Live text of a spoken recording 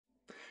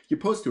You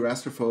post your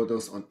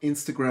astrophotos on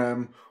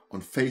Instagram, on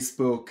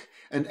Facebook,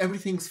 and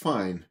everything's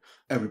fine.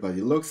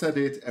 Everybody looks at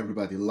it,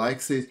 everybody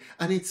likes it,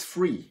 and it's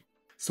free.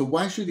 So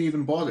why should you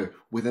even bother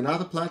with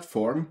another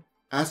platform,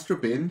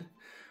 Astrobin,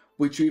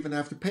 which you even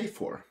have to pay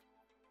for?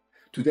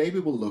 Today we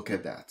will look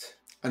at that,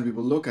 and we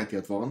will look at the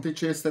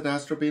advantages that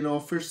Astrobin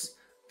offers,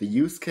 the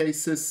use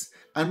cases,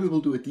 and we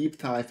will do a deep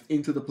dive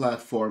into the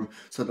platform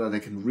so that I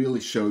can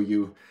really show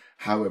you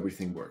how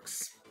everything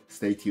works.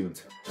 Stay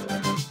tuned.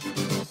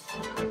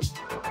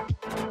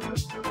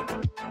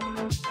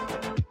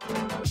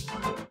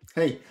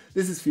 Hey,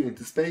 this is View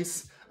into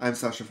Space. I'm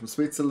Sasha from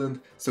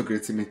Switzerland, so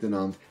grüezi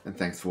miteinander, and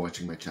thanks for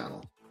watching my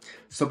channel.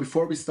 So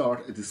before we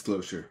start, a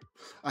disclosure.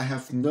 I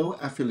have no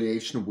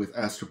affiliation with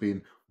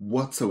Astrobin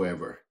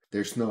whatsoever.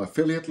 There's no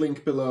affiliate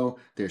link below,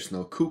 there's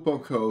no coupon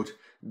code,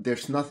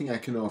 there's nothing I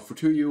can offer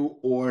to you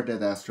or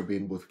that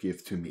Astrobin would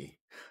give to me.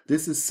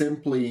 This is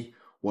simply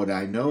what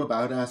I know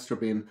about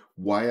Astrobin,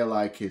 why I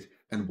like it,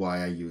 and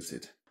why I use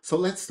it. So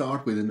let's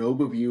start with an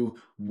overview,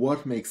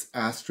 what makes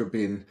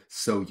Astrobin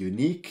so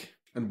unique,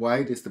 and why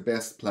it is the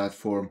best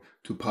platform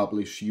to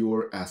publish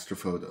your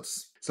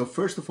astrophotos. So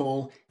first of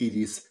all, it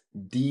is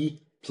the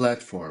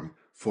platform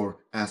for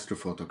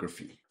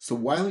astrophotography. So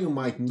while you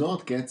might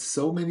not get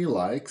so many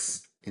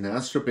likes in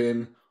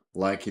Astrobin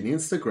like in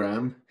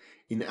Instagram,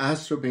 in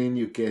Astrobin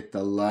you get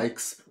the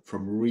likes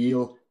from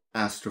real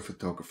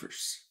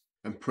astrophotographers.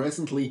 And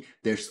presently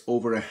there's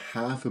over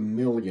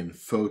 500,000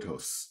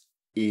 photos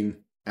in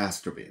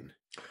Astrobin.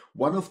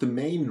 One of the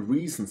main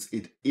reasons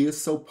it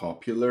is so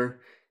popular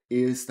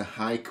is the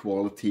high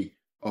quality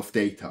of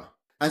data.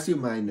 As you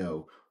might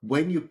know,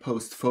 when you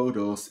post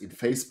photos in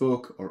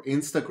Facebook or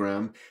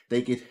Instagram,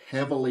 they get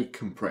heavily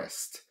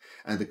compressed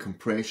and the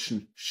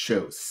compression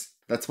shows.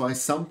 That's why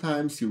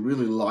sometimes you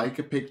really like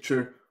a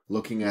picture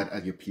looking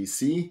at your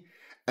PC,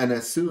 and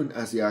as soon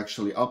as you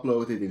actually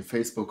upload it in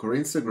Facebook or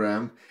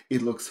Instagram,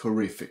 it looks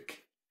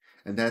horrific.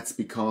 And that's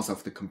because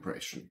of the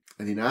compression.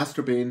 And in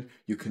Astrobin,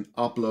 you can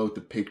upload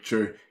the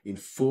picture in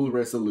full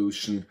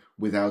resolution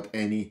without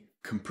any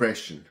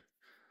compression.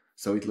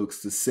 So it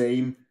looks the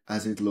same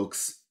as it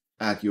looks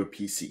at your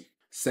PC.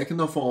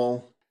 Second of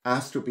all,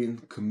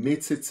 Astrobin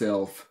commits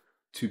itself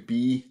to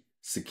be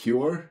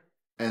secure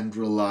and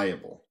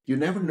reliable. You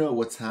never know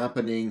what's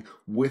happening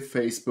with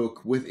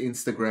Facebook, with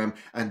Instagram,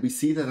 and we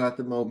see that at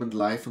the moment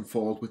live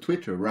unfold with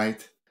Twitter,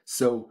 right?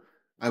 So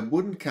I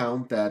wouldn't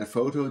count that a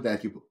photo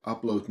that you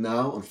upload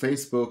now on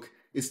Facebook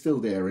is still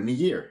there in a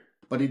year.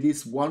 But it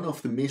is one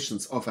of the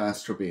missions of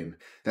Astrobin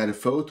that a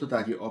photo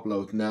that you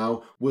upload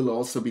now will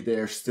also be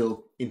there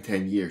still in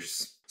 10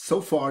 years. So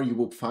far you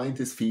would find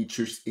these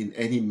features in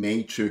any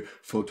major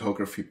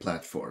photography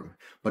platform.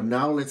 But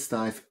now let's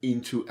dive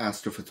into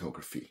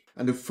astrophotography.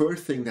 And the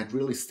first thing that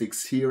really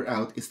sticks here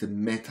out is the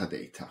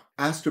metadata.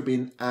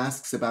 Astrobin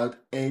asks about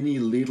any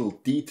little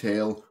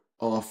detail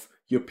of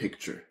your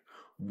picture.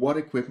 What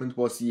equipment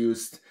was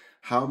used,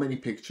 how many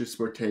pictures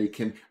were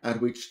taken, at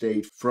which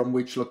date, from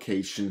which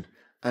location,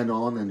 and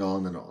on and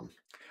on and on.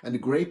 And the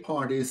great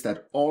part is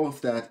that all of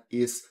that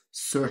is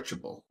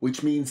searchable,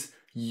 which means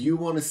you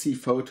want to see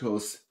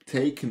photos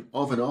taken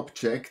of an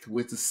object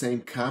with the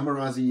same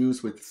camera as you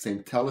use, with the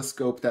same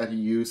telescope that you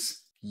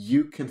use.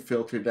 You can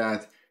filter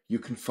that, you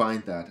can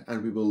find that,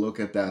 and we will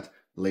look at that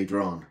later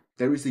on.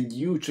 There is a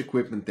huge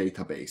equipment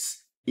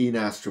database in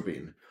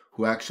Astrobin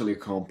who actually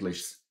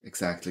accomplishes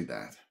exactly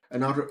that.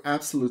 Another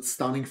absolute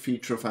stunning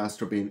feature of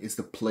Astrobin is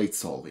the plate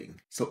solving.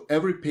 So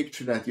every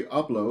picture that you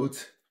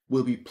upload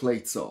will be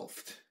plate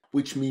solved,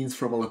 which means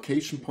from a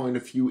location point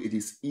of view it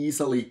is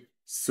easily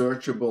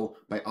searchable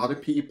by other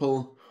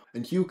people,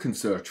 and you can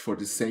search for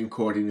the same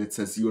coordinates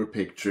as your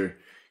picture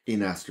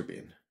in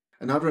Astrobin.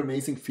 Another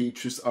amazing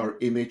features are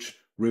image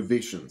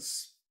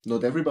revisions.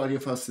 Not everybody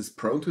of us is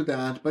prone to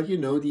that, but you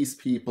know these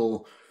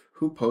people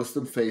who post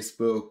on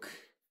Facebook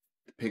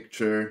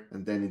picture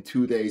and then in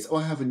 2 days, oh,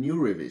 I have a new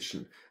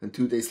revision, and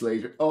 2 days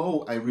later,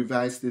 oh, I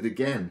revised it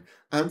again,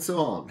 and so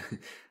on.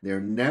 They're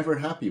never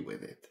happy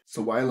with it.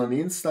 So while on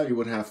Insta you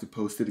would have to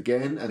post it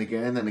again and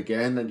again and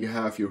again, and you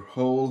have your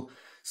whole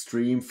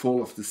stream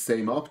full of the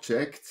same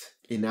object,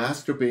 in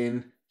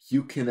Astrobin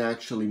you can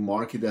actually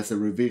mark it as a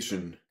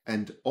revision,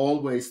 and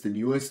always the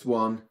newest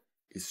one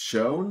is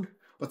shown,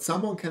 but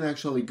someone can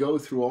actually go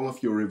through all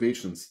of your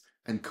revisions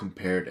and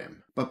compare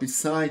them. But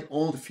beside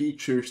all the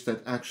features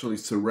that actually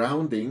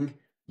surrounding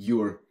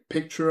your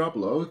picture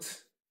upload,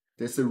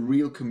 there's a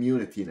real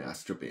community in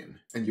Astrobin,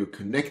 and you're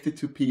connected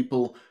to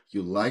people,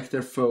 you like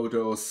their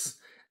photos,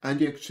 and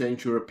you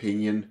exchange your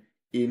opinion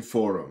in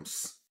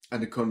forums.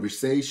 And the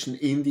conversation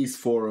in these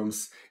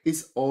forums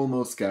is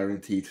almost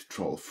guaranteed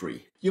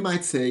troll-free. You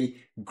might say,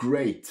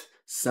 great,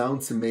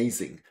 sounds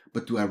amazing,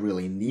 but do I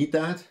really need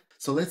that?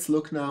 So let's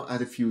look now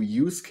at a few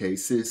use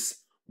cases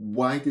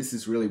why this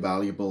is really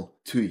valuable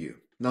to you.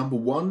 Number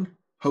one,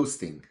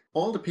 hosting.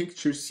 All the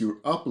pictures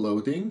you're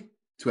uploading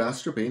to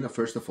Astrobin are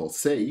first of all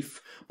safe,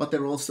 but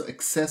they're also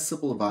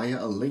accessible via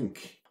a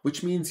link,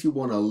 which means you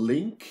want to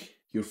link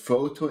your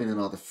photo in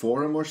another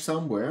forum or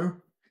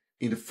somewhere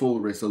in the full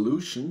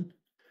resolution.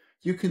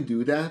 You can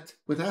do that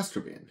with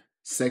Astrobin.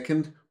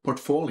 Second,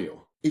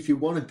 portfolio. If you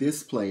want to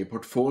display a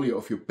portfolio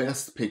of your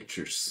best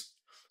pictures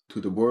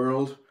to the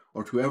world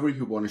or to whoever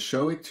you want to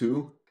show it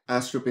to,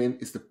 Astrobin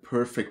is the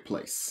perfect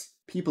place.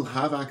 People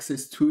have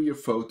access to your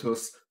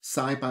photos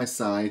side by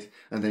side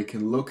and they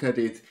can look at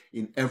it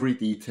in every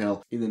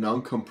detail in an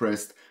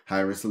uncompressed,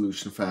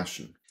 high-resolution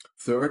fashion.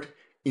 Third,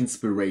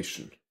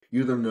 inspiration.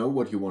 You don't know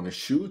what you want to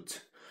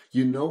shoot.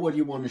 You know what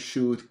you want to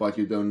shoot, but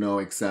you don't know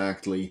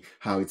exactly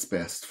how it's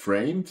best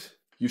framed.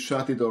 You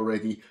shot it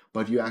already,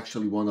 but you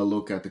actually want to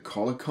look at the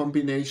color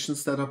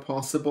combinations that are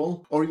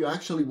possible, or you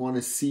actually want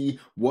to see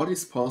what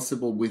is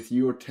possible with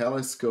your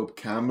telescope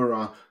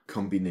camera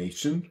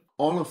combination.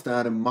 All of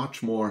that and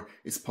much more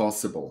is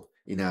possible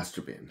in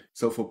Astrobin.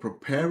 So for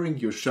preparing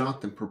your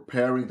shot and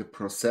preparing the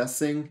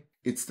processing,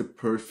 it's the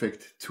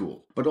perfect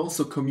tool. But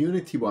also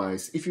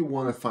community-wise, if you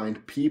want to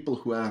find people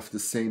who have the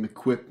same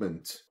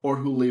equipment, or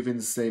who live in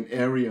the same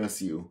area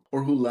as you,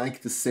 or who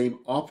like the same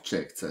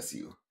objects as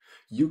you,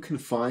 you can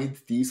find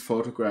these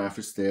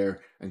photographers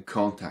there and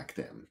contact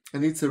them.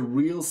 And it's a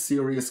real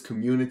serious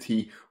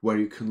community where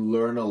you can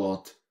learn a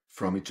lot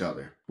from each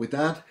other. With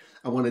that,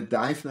 I want to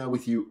dive now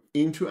with you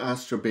into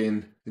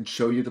Astrobin and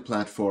show you the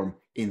platform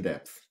in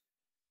depth.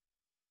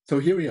 So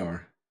here we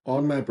are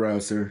on my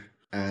browser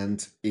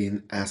and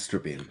in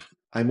Astrobin.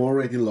 I'm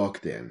already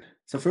logged in.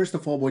 So first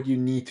of all, what you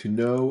need to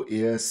know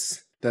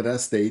is that,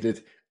 as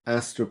stated,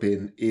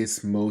 Astrobin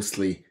is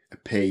mostly a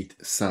paid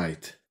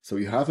site. So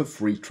you have a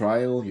free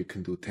trial, you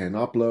can do 10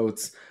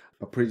 uploads,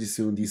 but pretty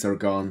soon these are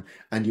gone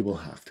and you will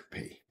have to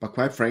pay. But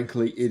quite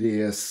frankly, it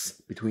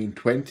is between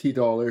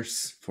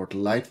 $20 for the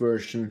light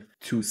version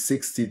to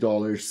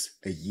 $60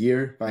 a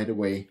year, by the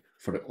way,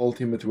 for the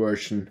ultimate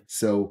version.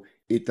 So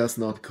it does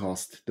not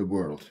cost the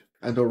world.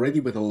 And already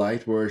with a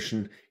light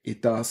version,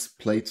 it does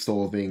plate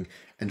solving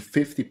and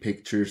 50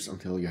 pictures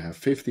until you have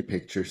 50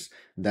 pictures.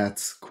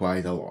 That's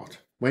quite a lot.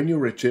 When you're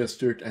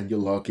registered and you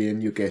log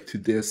in, you get to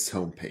this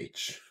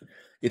homepage.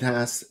 It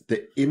has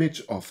the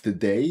image of the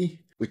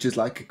day, which is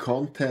like a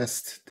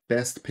contest.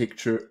 Best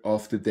picture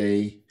of the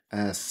day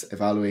as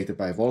evaluated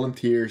by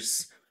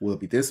volunteers will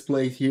be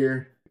displayed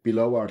here.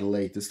 Below are the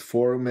latest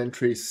forum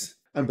entries,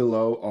 and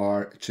below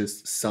are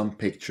just some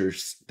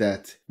pictures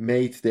that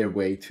made their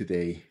way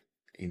today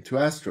into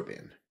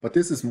Astrobin. But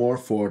this is more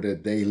for the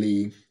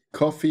daily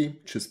coffee,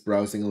 just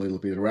browsing a little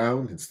bit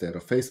around instead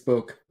of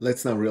Facebook.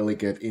 Let's now really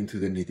get into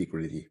the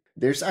nitty-gritty.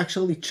 There's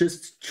actually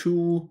just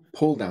 2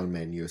 pull-down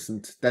menus,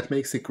 and that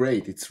makes it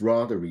great. It's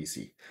rather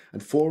easy.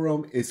 And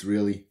forum is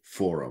really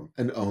forum,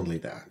 and only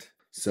that.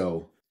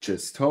 So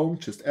just home,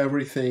 just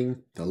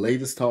everything, the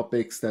latest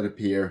topics that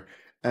appear,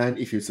 and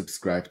if you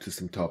subscribe to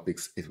some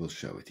topics, it will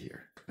show it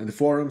here. And the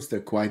forums,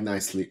 they're quite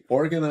nicely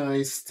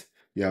organized.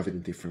 You have it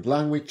in different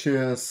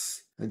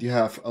languages, and you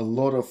have a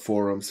lot of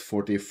forums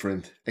for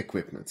different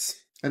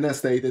equipments. And as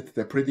stated,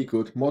 they're pretty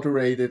good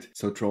moderated,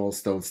 so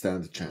trolls don't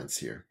stand a chance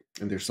here.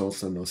 And there's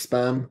also no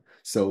spam,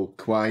 so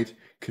quite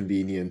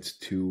convenient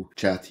to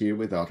chat here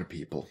with other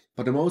people.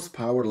 But the most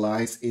power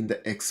lies in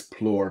the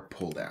Explore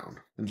pull-down.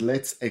 And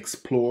let's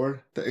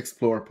explore the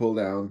Explore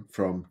pull-down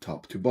from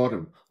top to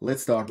bottom.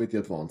 Let's start with the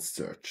advanced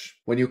search.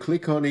 When you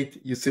click on it,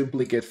 you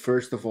simply get,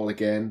 first of all,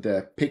 again,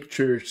 the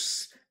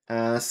pictures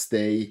as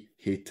they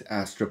hit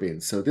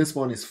Astrobin. So this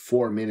one is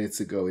 4 minutes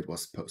ago it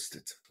was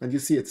posted. And you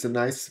see it's a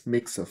nice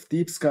mix of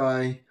deep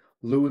sky,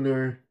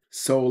 lunar,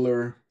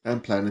 solar,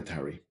 and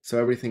planetary. So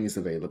everything is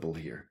available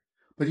here.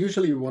 But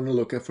usually you want to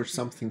look for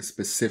something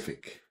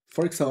specific.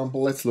 For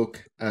example, let's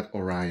look at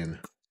Orion.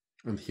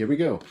 And here we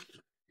go.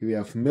 We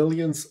have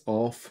millions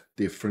of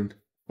different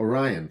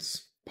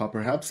Orions. But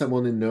perhaps I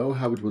want to know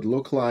how it would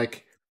look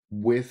like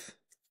with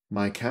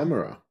my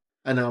camera.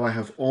 And now I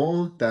have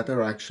all that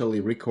are actually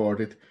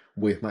recorded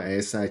with my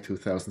ASI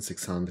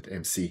 2600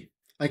 MC.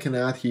 I can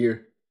add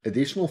here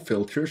additional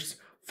filters.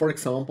 For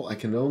example, I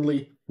can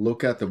only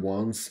look at the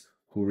ones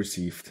who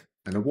received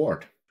an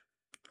award.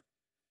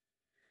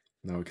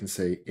 Now I can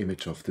say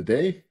image of the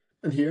day,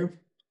 and here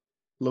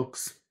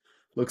looks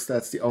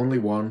that's the only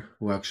one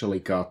who actually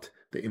got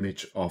the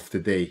image of the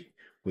day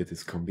with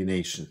this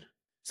combination.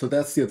 So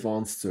that's the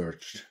advanced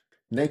search.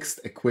 Next,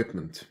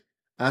 equipment.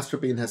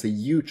 Astrobin has a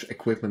huge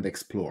equipment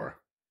explorer.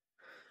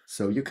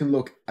 So you can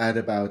look at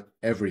about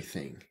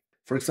everything.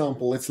 For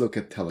example, let's look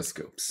at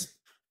telescopes.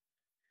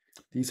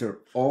 These are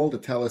all the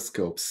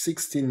telescopes,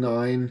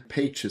 69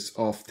 pages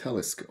of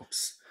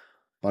telescopes.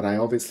 But I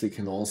obviously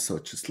can also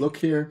just look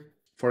here.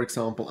 For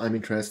example, I'm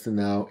interested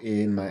now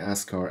in my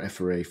ASCAR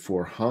FRA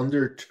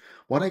 400,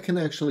 what I can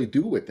actually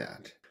do with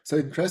that. So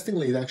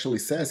interestingly, it actually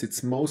says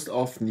it's most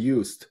often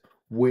used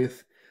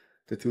with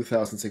the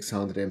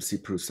 2600 MC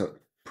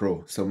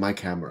Pro, so my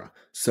camera.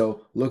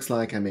 So looks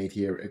like I made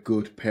here a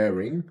good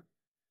pairing.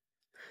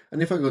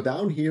 And if I go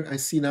down here, I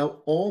see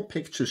now all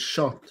pictures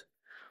shot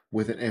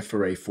with an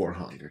FRA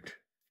 400.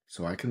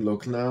 So I can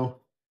look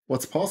now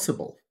what's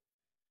possible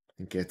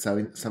and get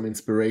some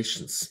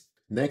inspirations.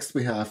 Next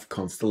we have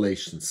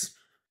constellations.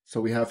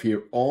 So we have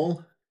here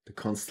all the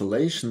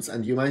constellations,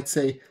 and you might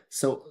say,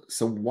 so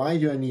why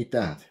do I need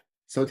that?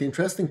 So the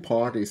interesting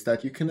part is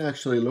that you can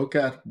actually look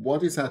at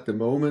what is at the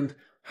moment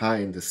high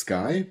in the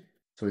sky.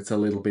 So it's a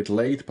little bit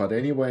late, but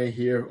anyway,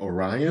 here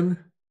Orion.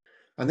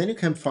 And then you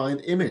can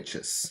find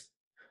images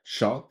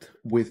shot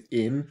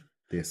within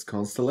this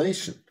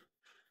constellation.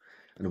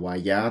 And why,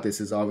 yeah,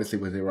 this is obviously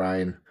with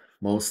Orion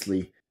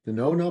mostly the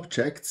known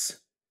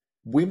objects.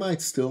 We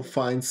might still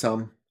find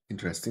some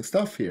interesting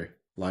stuff here.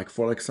 Like,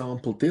 for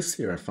example, this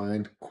here I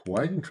find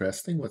quite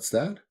interesting. What's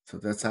that? So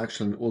that's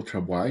actually an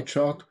ultra wide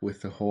shot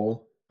with the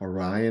whole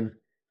Orion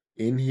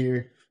in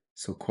here.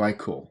 So quite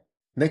cool.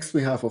 Next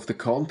we have of the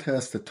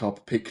contest the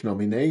top pick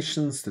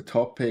nominations, the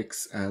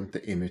topics, and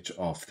the image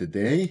of the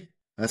day.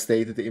 As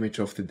stated, the image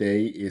of the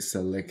day is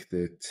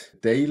selected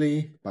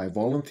daily by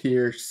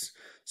volunteers.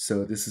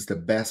 So this is the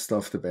best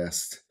of the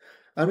best.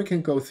 And we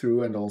can go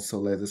through and also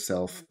let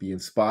ourselves be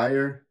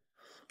inspired.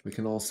 We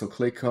can also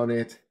click on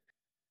it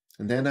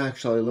and then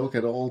actually look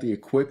at all the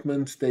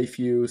equipment they've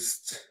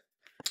used,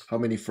 how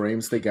many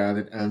frames they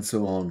gathered, and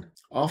so on.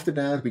 After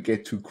that, we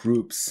get to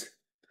groups.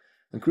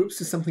 And groups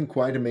is something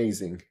quite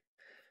amazing.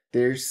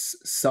 There's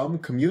some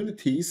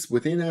communities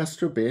within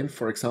Astrobin,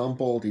 for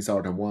example, these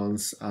are the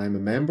ones I'm a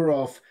member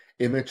of,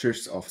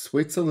 Imagers of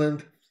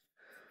Switzerland.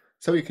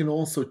 So you can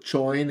also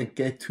join and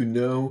get to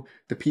know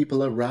the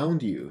people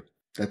around you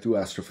that do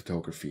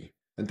astrophotography.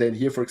 And then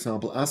here, for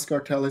example,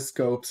 ASCAR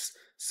telescopes,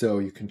 so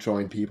you can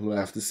join people who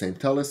have the same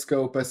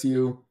telescope as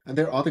you. And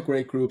there are other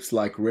great groups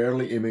like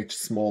Rarely Imaged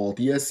Small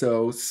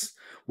DSOs,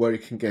 where you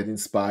can get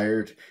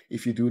inspired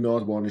if you do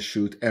not want to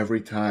shoot every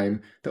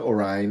time the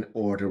Orion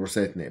or the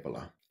Rosette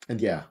Nebula.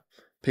 And yeah,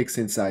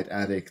 PixInsight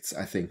addicts,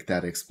 I think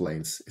that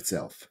explains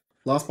itself.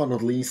 Last but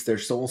not least,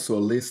 there's also a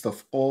list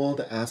of all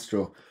the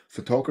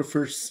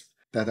astrophotographers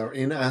that are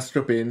in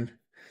Astrobin,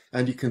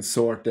 and you can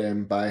sort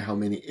them by how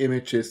many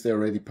images they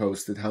already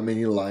posted, how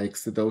many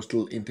likes, the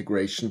total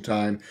integration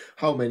time,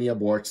 how many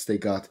awards they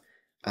got,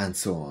 and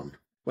so on.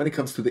 When it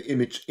comes to the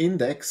image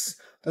index,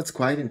 that's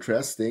quite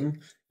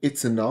interesting.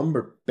 It's a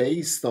number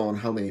based on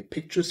how many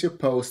pictures you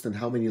post and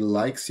how many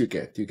likes you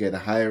get. You get a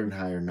higher and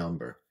higher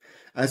number.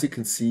 As you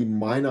can see,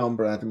 my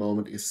number at the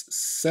moment is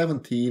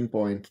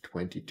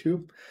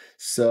 17.22,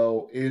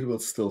 so it will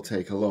still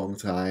take a long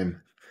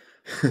time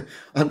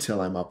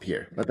until I'm up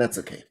here, but that's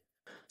okay.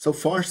 So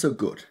far so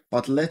good,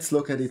 but let's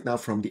look at it now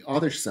from the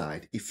other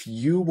side. If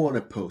you want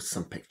to post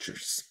some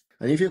pictures,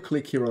 and if you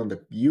click here on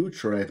the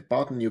huge red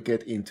button, you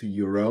get into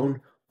your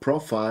own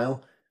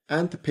profile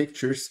and the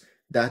pictures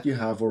that you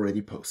have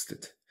already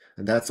posted.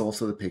 And that's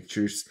also the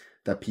pictures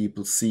that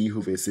people see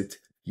who visit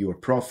your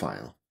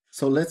profile.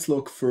 So let's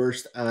look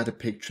first at a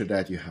picture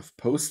that you have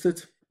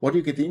posted. What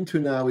you get into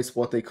now is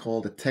what they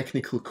call the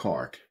technical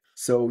card.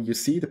 So you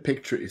see the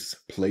picture is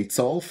plate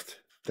solved.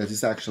 That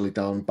is actually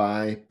done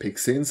by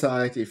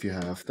PixInsight if you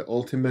have the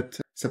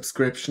ultimate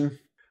subscription.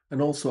 And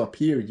also up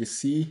here you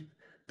see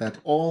that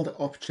all the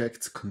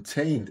objects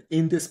contained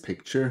in this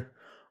picture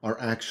are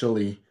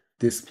actually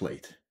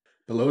displayed.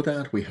 Below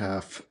that we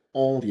have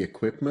all the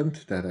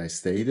equipment that I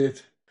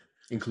stated,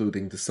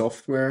 including the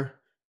software.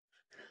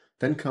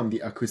 Then come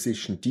the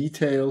acquisition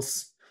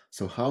details,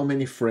 so how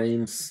many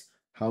frames,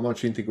 how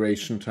much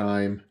integration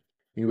time,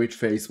 in which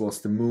phase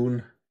was the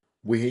moon.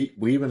 We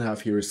even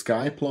have here a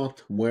sky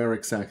plot, where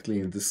exactly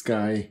in the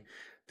sky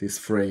this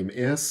frame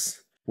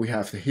is. We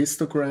have the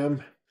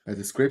histogram, a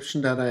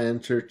description that I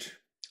entered,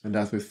 and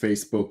as with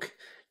Facebook,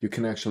 you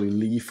can actually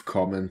leave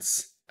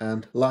comments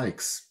and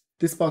likes.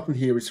 This button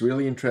here is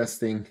really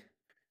interesting.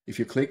 If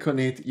you click on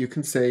it, you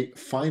can say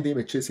find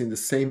images in the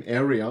same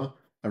area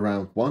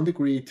around 1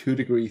 degree, 2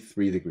 degrees,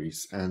 3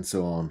 degrees, and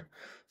so on.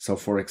 So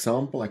for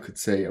example, I could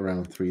say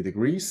around 3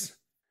 degrees.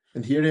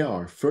 And here they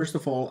are. First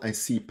of all, I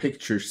see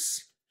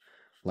pictures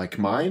like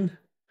mine,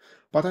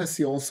 but I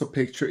see also a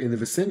picture in the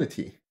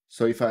vicinity.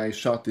 So if I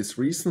shot this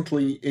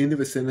recently in the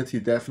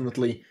vicinity,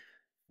 definitely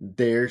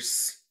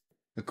there's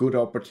a good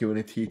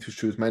opportunity to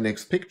shoot my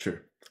next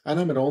picture. And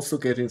I might also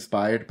get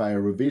inspired by a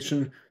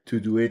revision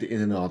to do it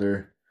in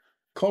another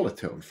color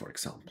tone, for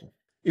example.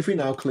 If we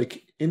now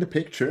click in the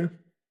picture,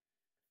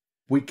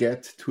 we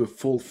get to a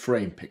full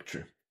frame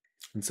picture.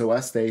 And so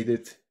as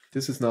stated,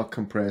 this is not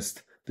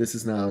compressed, this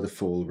is now the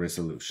full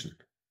resolution.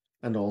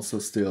 And also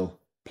still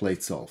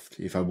plate solved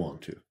if I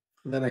want to.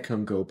 And then I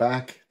can go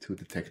back to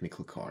the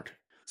technical card.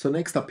 So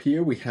next up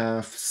here we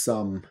have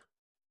some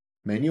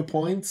menu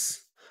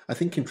points. I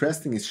think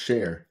interesting is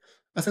share.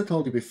 As I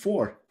told you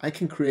before, I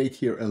can create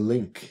here a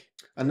link.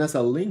 And as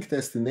a link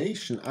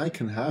destination, I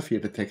can have here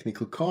the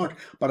technical card,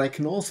 but I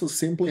can also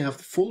simply have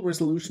the full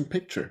resolution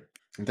picture.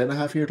 And then I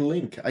have here the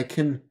link. I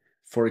can,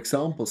 for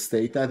example,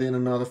 state that in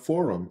another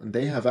forum, and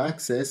they have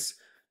access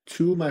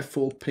to my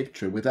full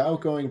picture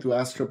without going to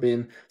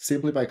Astrobin.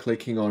 Simply by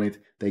clicking on it,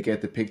 they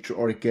get the picture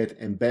or it get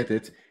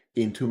embedded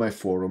into my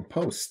forum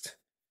post.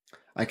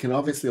 I can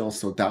obviously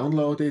also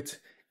download it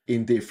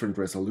in different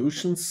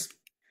resolutions.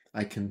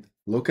 I can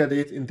look at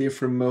it in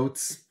different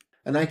modes,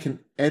 and I can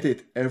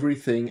edit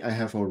everything I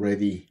have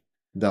already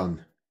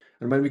done.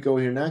 And when we go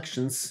here in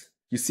actions,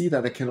 you see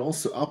that I can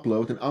also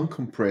upload an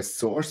uncompressed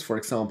source, for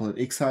example an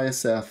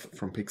XISF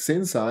from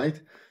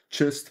PixInsight.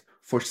 just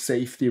for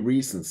safety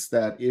reasons,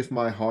 that if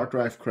my hard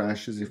drive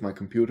crashes, if my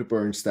computer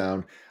burns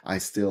down, I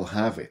still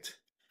have it.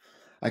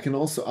 I can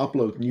also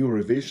upload new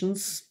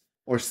revisions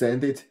or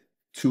send it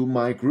to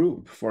my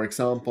group, for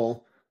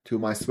example, to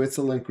my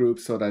Switzerland group,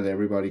 so that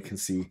everybody can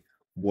see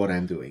what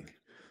I'm doing.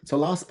 So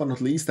last but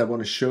not least, I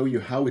want to show you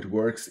how it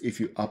works if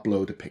you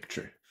upload a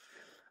picture.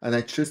 And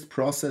I just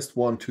processed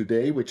one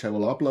today, which I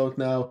will upload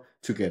now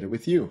together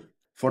with you.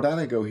 For that,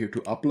 I go here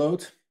to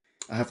upload.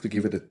 I have to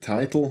give it a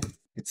title.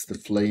 It's the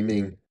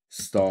Flaming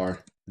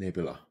Star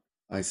Nebula.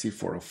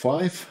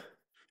 IC405.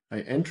 I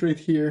enter it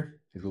here.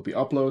 It will be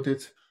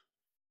uploaded.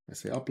 I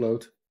say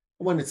upload.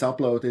 When it's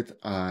uploaded,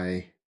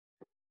 I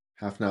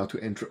have now to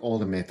enter all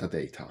the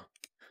metadata.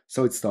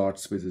 So it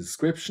starts with a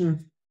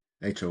description,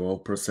 HOO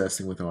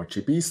processing with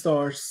RGB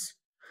stars.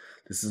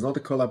 This is not a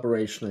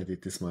collaboration, I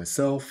did this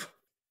myself.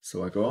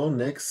 So I go on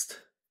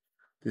next.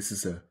 This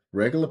is a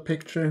regular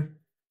picture.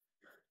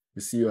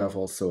 You see you have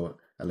also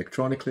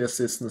electronically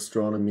assisted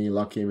astronomy,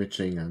 lucky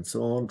imaging, and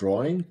so on,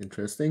 drawing,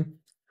 interesting.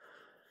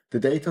 The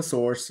data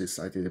source is,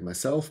 I did it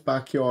myself,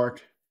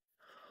 backyard.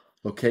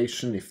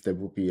 Location, if there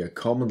would be a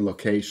common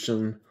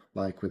location,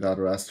 like with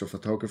other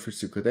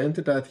astrophotographers, you could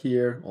enter that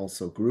here.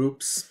 Also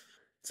groups.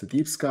 It's a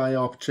deep sky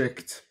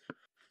object.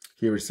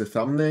 Here is the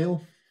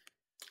thumbnail.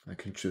 I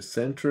can just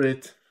center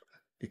it.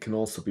 It can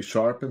also be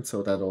sharpened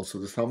so that also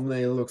the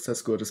thumbnail looks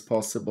as good as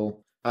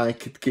possible. I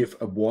could give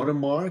a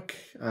watermark.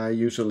 I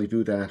usually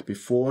do that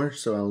before,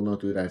 so I'll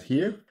not do that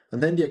here.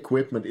 And then the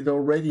equipment. It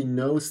already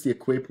knows the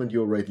equipment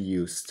you already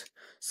used.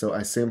 So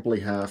I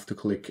simply have to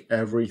click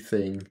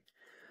everything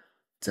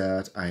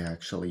that I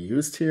actually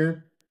used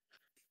here.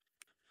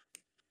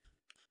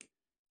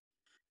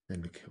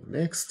 Then we go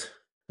next.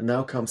 And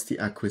now comes the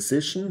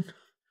acquisition.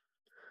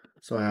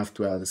 So I have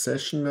to add a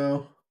session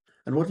now.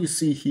 And what you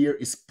see here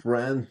is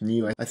brand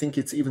new. I think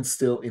it's even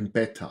still in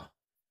beta.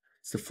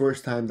 It's the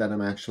first time that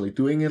I'm actually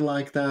doing it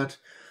like that.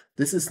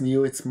 This is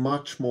new. It's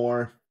much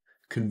more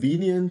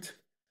convenient.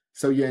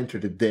 So you enter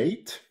the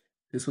date.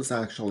 This was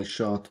actually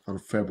shot on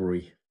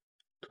February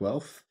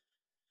 12th.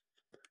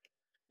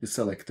 You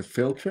select the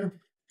filter.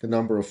 The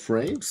number of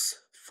frames,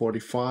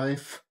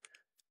 45,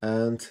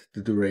 and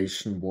the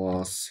duration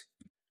was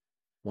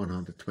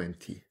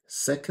 120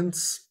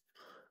 seconds.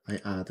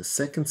 I add a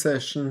second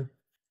session.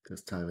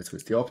 This time it's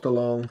with the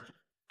Optolong.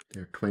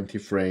 There are 20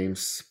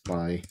 frames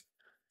by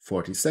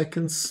 40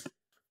 seconds,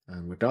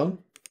 and we're done.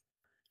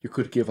 You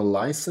could give a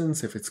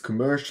license if it's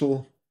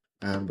commercial,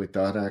 and with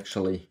that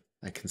actually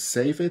I can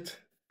save it.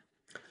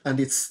 And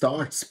it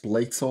starts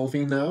plate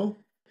solving now.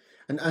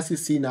 And as you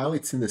see now,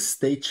 it's in the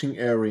staging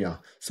area,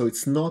 so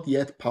it's not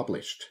yet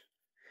published.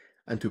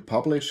 And to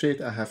publish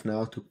it, I have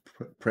now to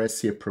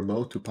press here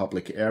promote to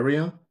public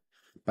area.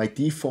 By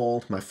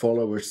default, my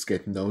followers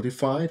get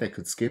notified. I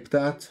could skip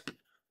that.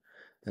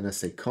 Then I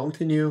say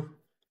continue.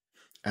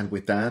 And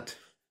with that,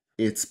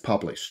 it's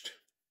published.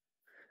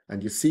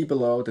 And you see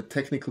below the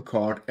technical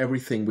card,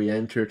 everything we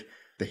entered,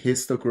 the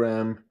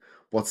histogram.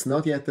 What's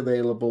not yet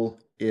available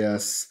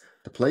is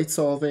the plate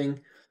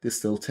solving. This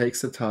still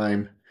takes a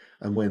time.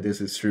 And when this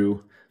is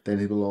through,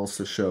 then it will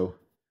also show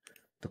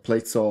the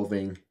plate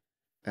solving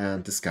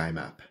and the sky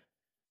map.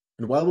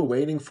 And while we're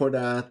waiting for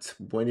that,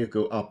 when you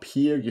go up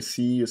here, you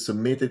see you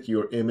submitted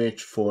your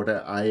image for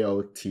the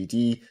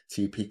IOTD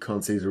TP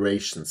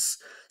considerations.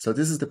 So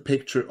this is the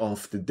picture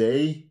of the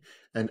day,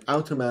 and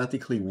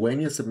automatically when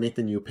you submit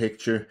a new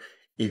picture,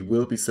 it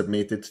will be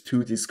submitted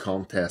to these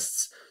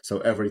contests.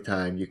 So every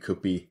time you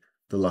could be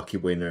the lucky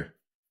winner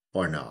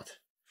or not.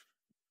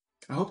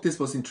 I hope this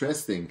was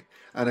interesting,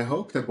 and I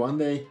hope that one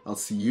day I'll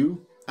see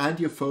you and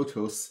your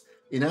photos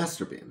in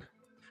Astrobin.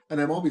 And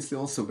I'm obviously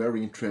also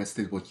very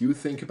interested what you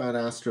think about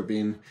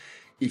Astrobin,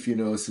 if you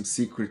know some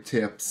secret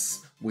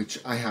tips which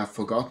I have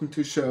forgotten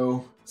to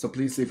show, so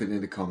please leave it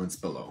in the comments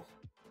below.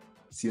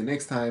 See you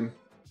next time,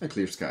 and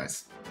clear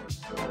skies.